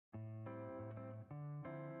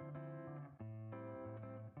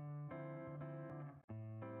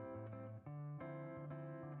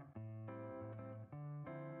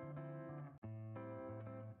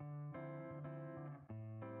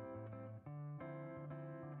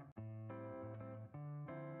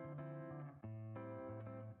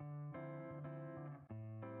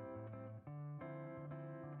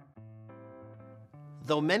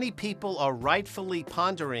Though many people are rightfully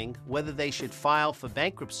pondering whether they should file for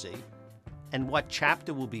bankruptcy and what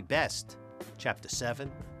chapter will be best, Chapter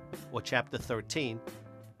 7 or Chapter 13,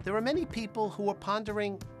 there are many people who are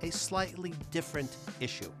pondering a slightly different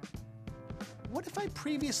issue. What if I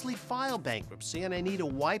previously filed bankruptcy and I need to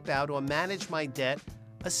wipe out or manage my debt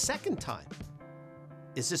a second time?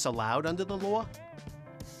 Is this allowed under the law?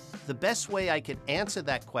 The best way I could answer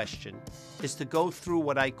that question is to go through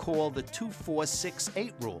what I call the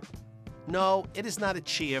 2-4-6-8 rule. No, it is not a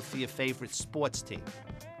cheer for your favorite sports team.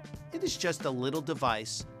 It is just a little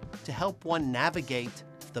device to help one navigate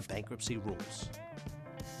the bankruptcy rules.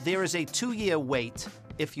 There is a 2-year wait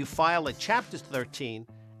if you file a Chapter 13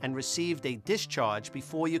 and received a discharge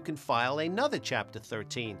before you can file another Chapter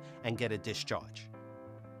 13 and get a discharge.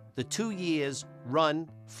 The 2 years run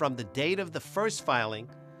from the date of the first filing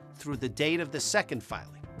through the date of the second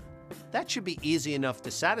filing. That should be easy enough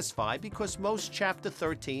to satisfy because most Chapter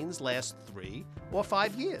 13s last 3 or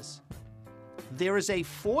 5 years. There is a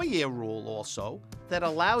 4-year rule also that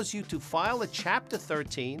allows you to file a Chapter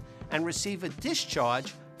 13 and receive a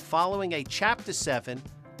discharge following a Chapter 7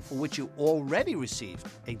 for which you already received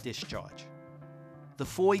a discharge. The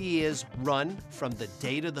 4 years run from the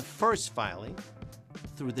date of the first filing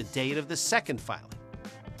through the date of the second filing.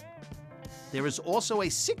 There is also a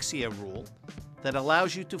 6-year rule that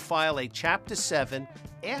allows you to file a Chapter 7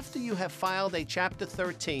 after you have filed a Chapter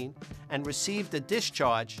 13 and received a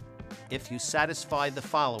discharge if you satisfy the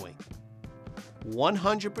following.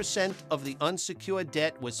 100% of the unsecured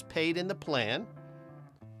debt was paid in the plan,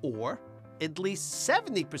 or at least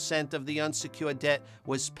 70% of the unsecured debt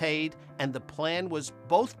was paid and the plan was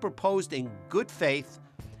both proposed in good faith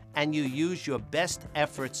and you used your best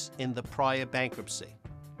efforts in the prior bankruptcy.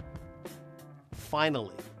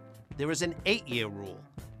 Finally, there is an 8-year rule,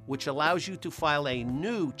 which allows you to file a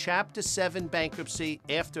new Chapter 7 bankruptcy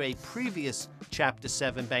after a previous Chapter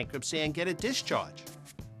 7 bankruptcy and get a discharge.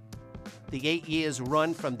 The 8 years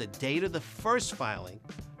run from the date of the first filing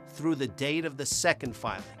through the date of the second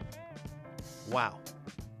filing. Wow,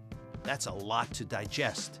 that's a lot to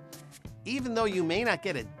digest. Even though you may not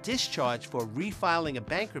get a discharge for refiling a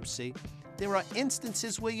bankruptcy, there are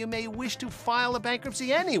instances where you may wish to file a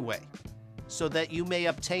bankruptcy anyway, so that you may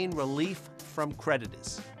obtain relief from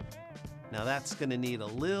creditors. Now that's going to need a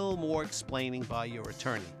little more explaining by your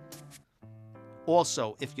attorney.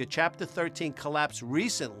 Also, if your Chapter 13 collapsed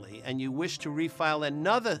recently and you wish to refile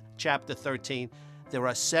another Chapter 13, there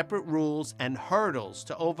are separate rules and hurdles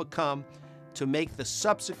to overcome to make the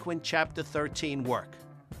subsequent Chapter 13 work.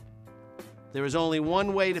 There is only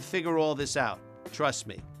one way to figure all this out. Trust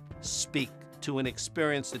me, speak to an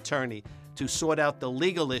experienced attorney to sort out the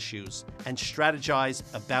legal issues and strategize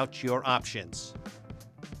about your options.